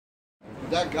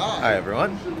Hi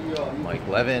everyone, Mike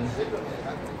Levin.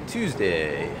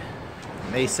 Tuesday,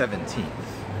 May 17th,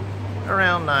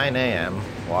 around 9 a.m.,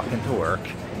 walking to work,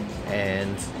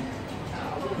 and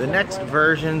the next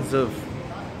versions of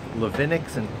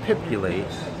Levinux and Pipulate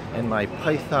and my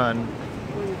Python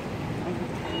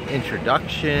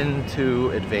introduction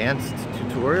to advanced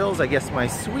tutorials, I guess my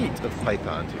suite of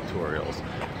Python tutorials,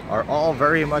 are all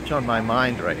very much on my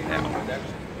mind right now.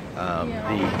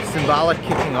 The symbolic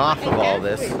kicking off of all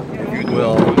this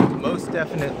will most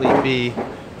definitely be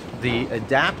the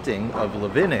adapting of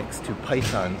Levinux to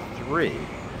Python 3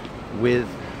 with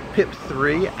pip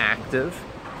 3 active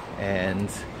and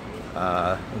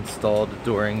installed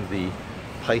during the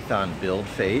Python build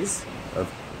phase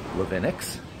of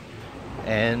Levinux,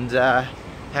 and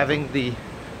having the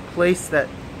place that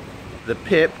the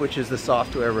pip, which is the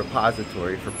software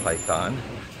repository for Python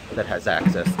that has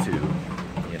access to,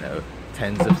 you know,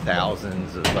 tens of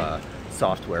thousands of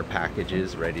software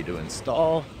packages ready to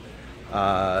install,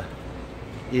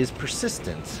 is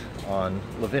persistent on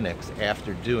Levinux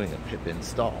after doing a pip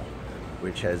install,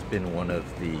 which has been one of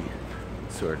the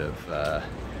sort of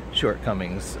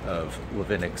shortcomings of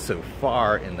Levinux so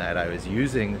far, in that I was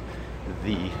using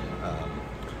the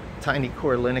Tiny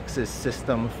Core Linux's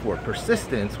system for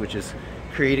persistence, which is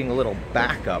creating a little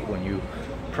backup when you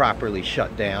properly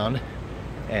shut down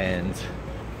and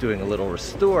doing a little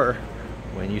restore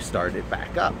when you start it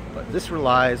back up. But this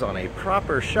relies on a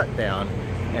proper shutdown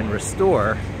and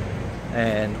restore,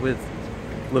 and with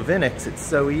Levinux it's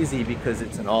so easy because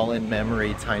it's an all-in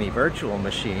memory tiny virtual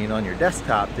machine on your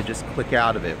desktop to just click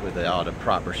out of it without a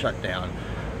proper shutdown,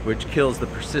 which kills the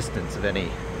persistence of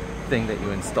anything that you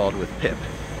installed with pip,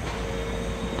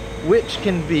 which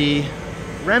can be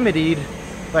remedied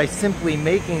by simply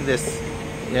making this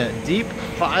deep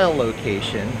file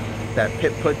location that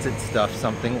pip puts its stuff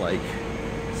something like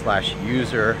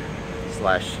 /user/local/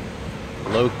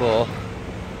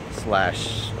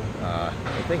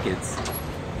 I think it's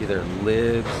either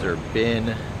libs or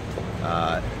bin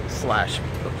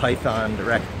 / Python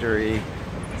directory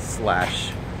 /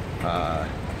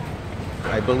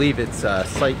 I believe it's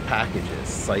site packages,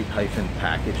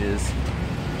 site-packages.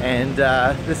 And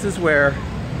this is where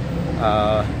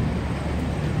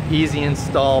easy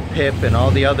install pip and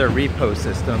all the other repo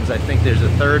systems, I think there's a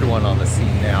third one on the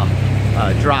scene now,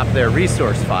 drop their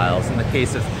resource files. In the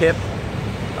case of pip,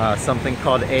 something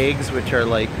called eggs, which are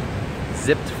like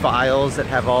zipped files that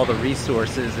have all the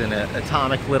resources in an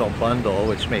atomic little bundle,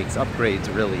 which makes upgrades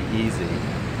really easy,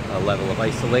 a level of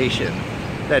isolation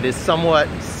that is somewhat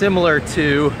similar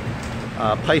to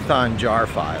Python jar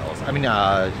files. I mean,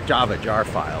 Java jar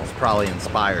files, probably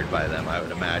inspired by them, I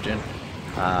would imagine.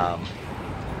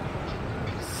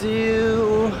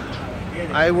 So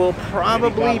I will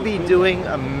probably be doing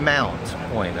a mount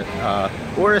point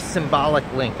or a symbolic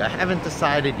link. I haven't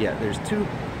decided yet. There's two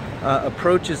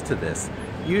approaches to this.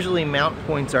 Usually mount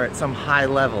points are at some high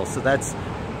level, so that's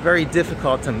very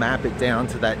difficult to map it down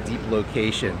to that deep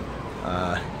location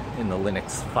in the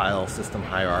Linux file system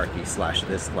hierarchy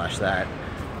 /this/that.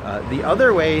 The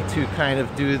other way to kind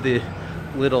of do the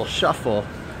little shuffle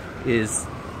is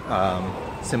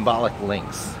symbolic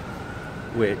links,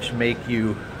 which make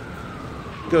you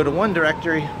go to one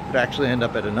directory but actually end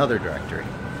up at another directory.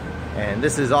 And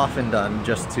this is often done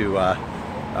just to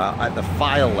at the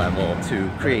file level to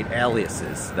create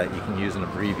aliases that you can use an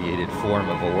abbreviated form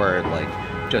of a word, like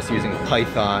just using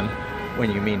Python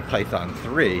when you mean Python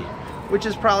 3, which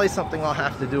is probably something I'll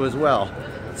have to do as well.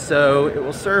 So it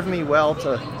will serve me well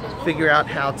to figure out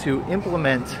how to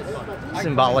implement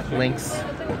symbolic links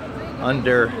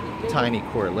under Tiny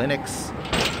Core Linux,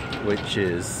 which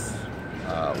is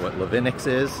what Levinux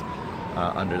is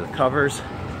under the covers,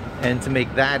 and to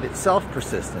make that itself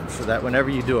persistent so that whenever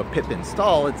you do a pip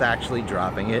install, it's actually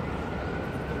dropping it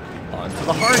onto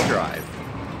the hard drive,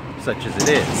 such as it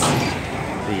is,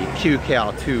 the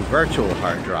QCal2 virtual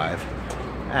hard drive,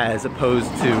 as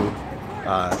opposed to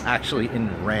actually in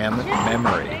RAM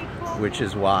memory, which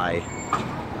is why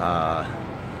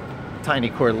Tiny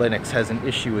Core Linux has an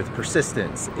issue with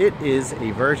persistence. It is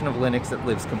a version of Linux that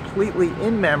lives completely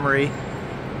in memory,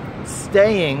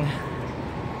 staying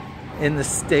in the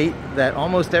state that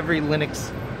almost every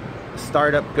Linux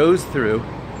startup goes through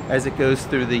as it goes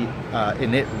through the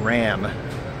init RAM.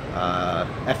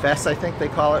 FS, I think they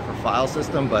call it, for file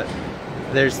system, but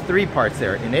there's three parts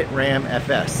there: init, RAM,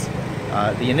 FS.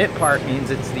 The init part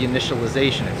means it's the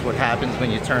initialization. It's what happens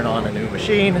when you turn on a new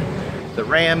machine. The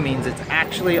RAM means it's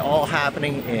actually all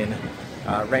happening in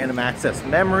random access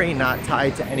memory, not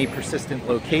tied to any persistent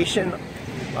location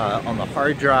on the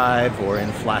hard drive or in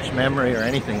flash memory or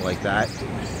anything like that.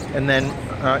 And then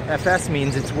FS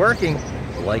means it's working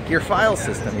like your file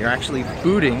system. You're actually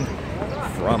booting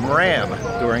from RAM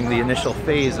during the initial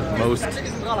phase of most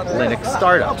Linux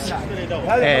startups.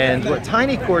 And what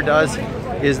TinyCore does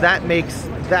is that makes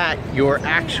that your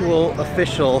actual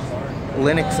official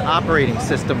Linux operating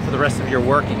system for the rest of your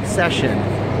working session,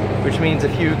 which means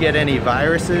if you get any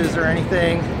viruses or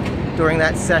anything during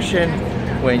that session,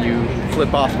 when you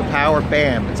flip off the power,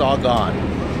 bam, it's all gone.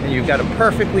 And you've got a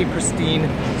perfectly pristine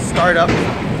startup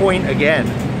point again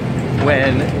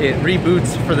when it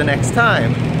reboots for the next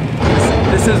time.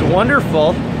 This is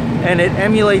wonderful, and it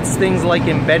emulates things like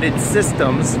embedded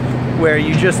systems where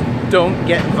you just don't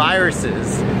get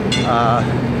viruses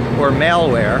or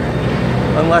malware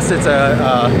unless it's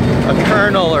a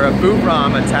kernel or a boot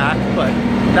ROM attack, but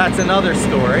that's another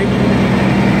story.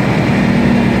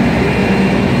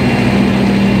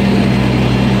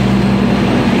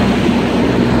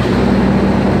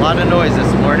 A lot of noise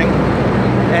this morning,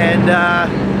 and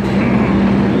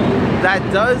that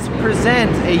does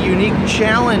present a unique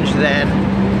challenge then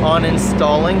on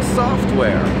installing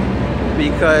software,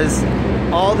 because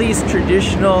all these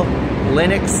traditional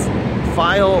Linux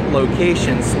file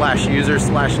locations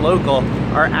 /user/local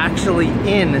are actually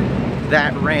in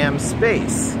that RAM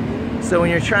space. So when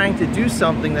you're trying to do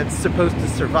something that's supposed to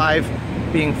survive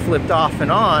being flipped off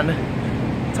and on,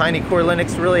 TinyCore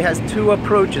Linux really has two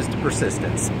approaches to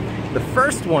persistence. The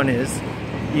first one is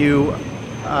you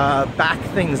back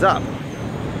things up,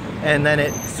 and then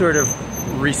it sort of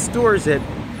restores it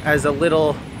as a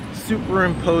little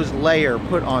superimposed layer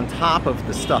put on top of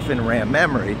the stuff in RAM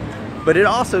memory. But it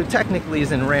also technically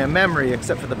is in RAM memory,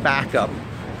 except for the backup,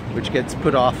 which gets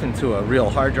put off into a real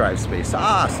hard drive space. So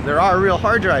there are real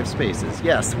hard drive spaces.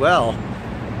 Yes, well,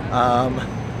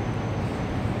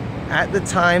 at the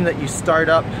time that you start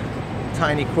up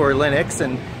TinyCore Linux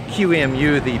and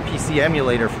QEMU, the PC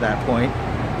emulator for that point,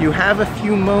 you have a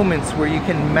few moments where you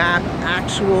can map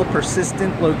actual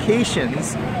persistent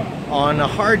locations on a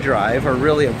hard drive, or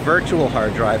really a virtual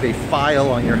hard drive, a file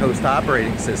on your host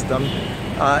operating system,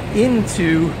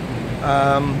 into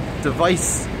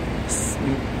device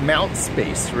mount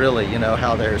space, really. You know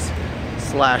how there's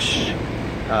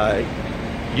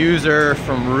 /user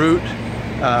from root,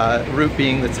 root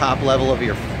being the top level of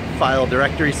your file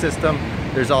directory system.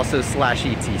 There's also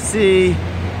 /etc,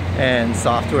 and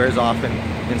software is often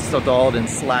installed in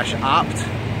 /opt,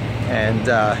 and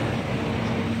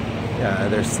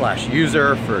there's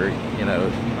 /user for, you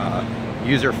know,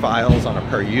 user files on a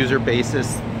per user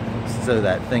basis, so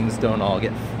that things don't all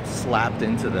get slapped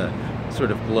into the sort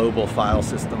of global file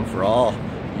system for all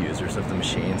users of the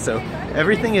machine. So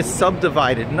everything is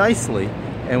subdivided nicely,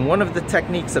 and one of the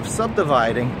techniques of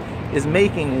subdividing is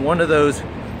making one of those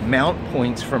mount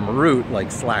points from root, like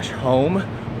 /home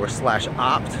or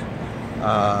 /opt,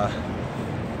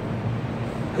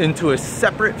 into a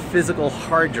separate physical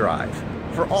hard drive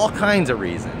for all kinds of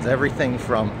reasons. Everything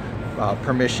from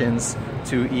permissions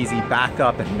to easy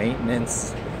backup and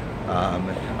maintenance,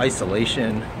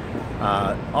 isolation,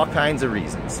 all kinds of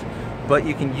reasons. But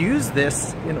you can use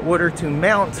this in order to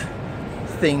mount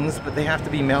things, but they have to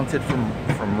be mounted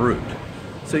from root.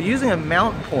 So using a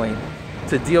mount point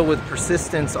to deal with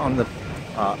persistence on the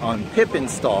on pip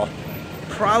install,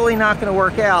 probably not going to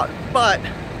work out, but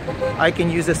I can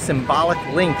use a symbolic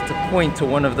link to point to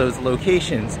one of those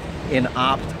locations in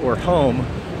opt or home,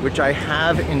 which I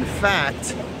have in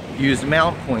fact used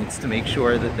mount points to make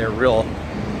sure that they're real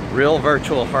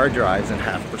virtual hard drives and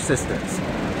have persistence.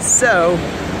 So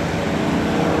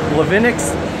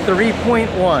Levinux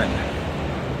 3.1,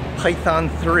 Python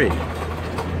 3,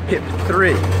 pip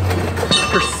 3,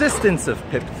 persistence of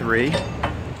pip 3,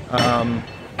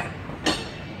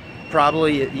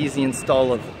 probably an easy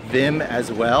install of Vim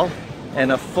as well,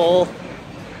 and a full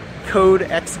code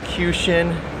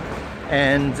execution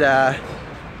and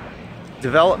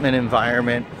development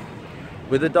environment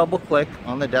with a double click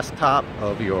on the desktop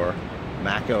of your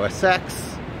Mac OS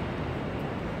X,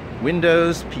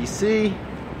 Windows PC,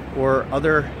 or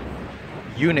other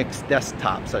Unix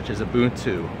desktop such as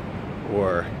Ubuntu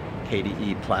or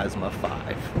KDE Plasma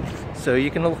 5. So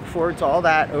you can look forward to all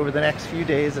that over the next few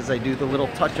days as I do the little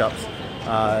touch-ups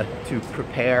to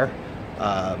prepare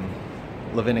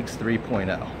Levinux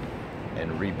 3.0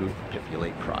 and reboot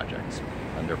Pipulate projects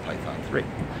under Python 3.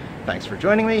 Thanks for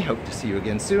joining me. Hope to see you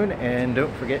again soon, and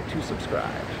don't forget to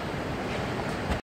subscribe.